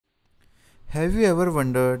Have you ever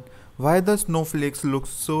wondered why the snowflakes look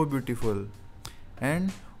so beautiful?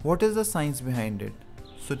 And what is the science behind it?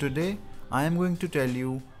 So today I am going to tell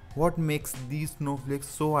you what makes these snowflakes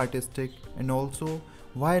so artistic and also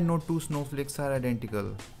why no two snowflakes are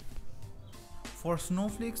identical. For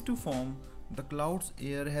snowflakes to form, the cloud's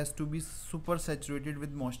air has to be super saturated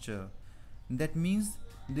with moisture. That means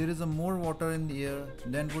there is a more water in the air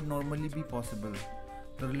than would normally be possible.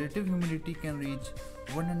 The relative humidity can reach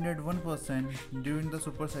 101% during the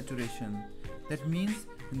supersaturation. That means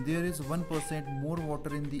there is 1% more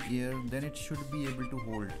water in the air than it should be able to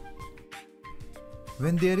hold.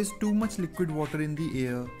 When there is too much liquid water in the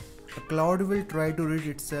air, a cloud will try to rid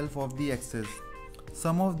itself of the excess.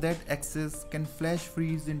 Some of that excess can flash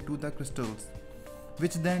freeze into the crystals,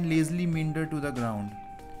 which then lazily meander to the ground.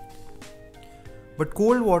 But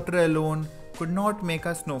cold water alone could not make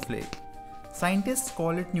a snowflake. Scientists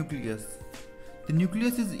call it nucleus. The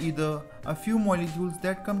nucleus is either a few molecules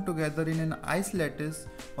that come together in an ice lattice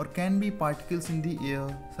or can be particles in the air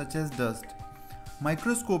such as dust.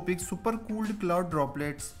 Microscopic supercooled cloud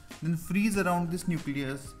droplets then freeze around this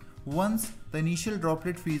nucleus. Once the initial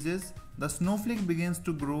droplet freezes, the snowflake begins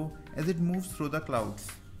to grow as it moves through the clouds.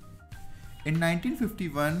 In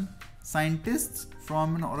 1951, scientists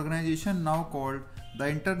from an organization now called the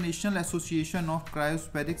International Association of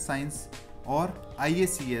Cryospheric Science or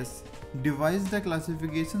IACS devised a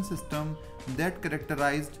classification system that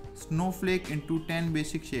characterized snowflake into 10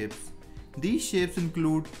 basic shapes. These shapes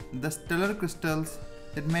include the stellar crystals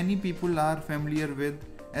that many people are familiar with,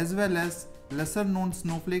 as well as lesser known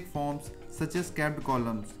snowflake forms such as capped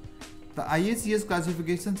columns. The IACS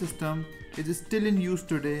classification system is still in use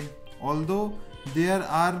today, although there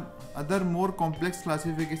are other more complex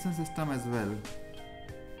classification systems as well.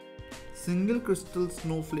 Single crystal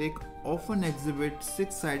snowflake often exhibit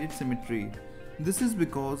six-sided symmetry. This is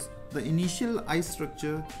because the initial ice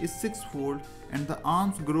structure is six-fold and the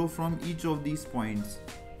arms grow from each of these points.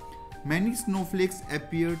 Many snowflakes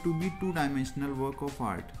appear to be two-dimensional work of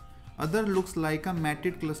art. Other looks like a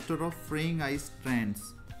matted cluster of fraying ice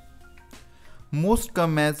strands. Most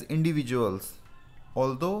come as individuals,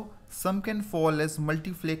 although some can fall as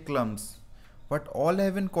multi-flake clumps. What all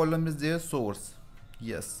have in common is their source.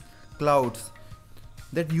 Yes, clouds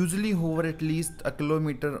that usually hover at least a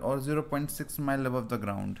kilometer or 0.6 mile above the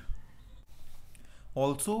ground.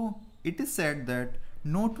 Also, it is said that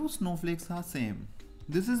no two snowflakes are same.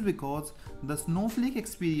 This is because the snowflake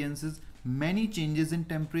experiences many changes in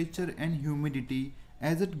temperature and humidity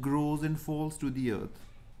as it grows and falls to the earth.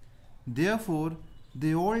 Therefore,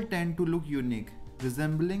 they all tend to look unique,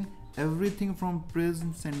 resembling everything from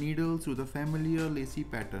prisms and needles to the familiar lacy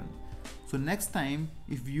pattern. So next time,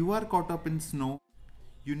 if you are caught up in snow,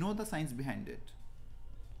 you know the science behind it.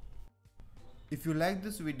 If you like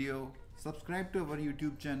this video, subscribe to our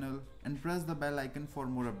YouTube channel and press the bell icon for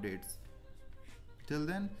more updates. Till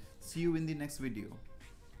then, see you in the next video.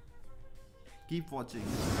 Keep watching.